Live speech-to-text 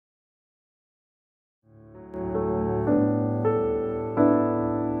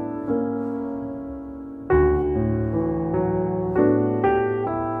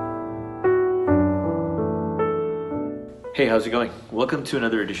Hey, how's it going? Welcome to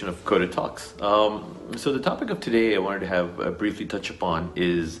another edition of Coded Talks. So the topic of today I wanted to have briefly touch upon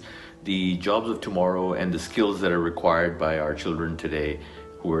is the jobs of tomorrow and the skills that are required by our children today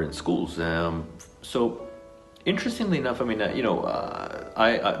who are in schools. So interestingly enough, I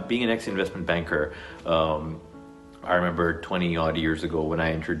being an ex-investment banker, I remember 20 odd years ago when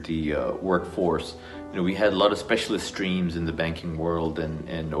I entered the workforce. We had a lot of specialist streams in the banking world,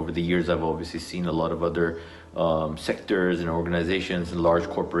 and over the years I've obviously seen a lot of other sectors and organizations and large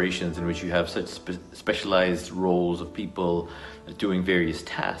corporations in which you have such specialized roles of people doing various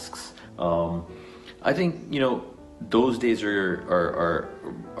tasks. I think those days are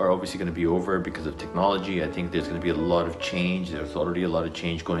obviously going to be over because of technology. I think there's going to be a lot of change. There's already a lot of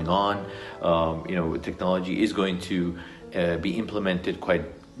change going on. Technology is going to be implemented quite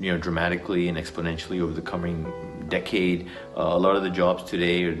dramatically and exponentially over the coming decade. A lot of the jobs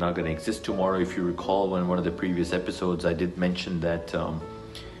today are not going to exist tomorrow. If you recall, in one of the previous episodes, I did mention that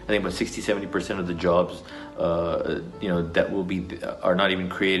I think about 60-70% of the jobs that will be are not even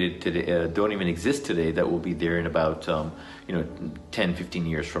created today, don't even exist today, that will be there in about 10-15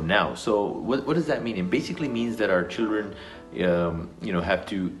 years from now. So what does that mean? It basically means that our children have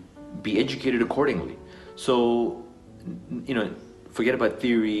to be educated accordingly. So forget about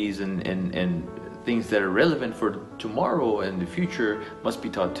theories and things that are relevant for tomorrow and the future must be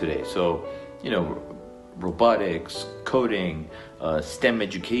taught today. So robotics, coding, STEM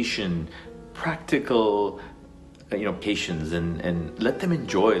education, practical patience, and let them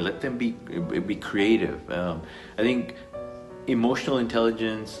enjoy, let them be creative. I think emotional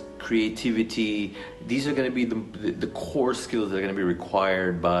intelligence, creativity, these are going to be the core skills that are going to be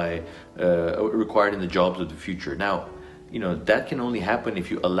required in the jobs of the future. Now, that can only happen if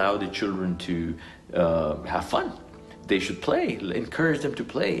you allow the children to have fun. They should play. Encourage them to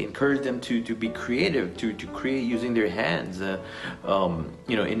play. Encourage them to be creative, to create using their hands,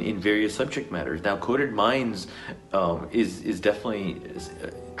 in various subject matters. Now, Coded Minds is definitely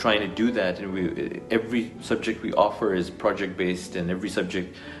trying to do that, and every subject we offer is project based, and every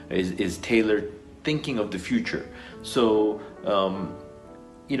subject is tailored, thinking of the future. So.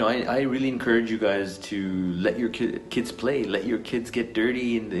 I really encourage you guys to let your kids play, let your kids get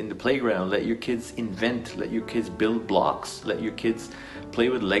dirty in the playground, let your kids invent, let your kids build blocks, let your kids play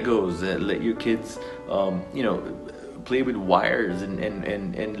with Legos, let your kids, play with wires,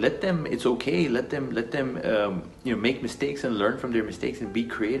 and let them, it's okay, let them make mistakes and learn from their mistakes and be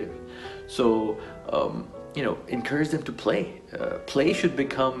creative. So, encourage them to play. Play should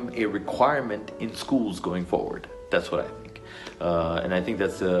become a requirement in schools going forward. That's what I think. And I think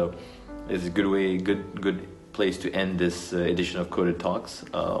that's is a good place to end this edition of Coded Talks.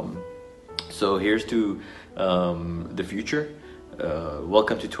 So here's to the future.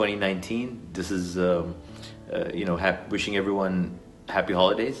 Welcome to 2019. This is wishing everyone happy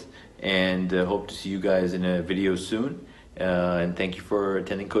holidays, and hope to see you guys in a video soon. And thank you for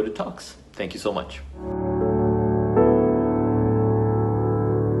attending Coded Talks. Thank you so much.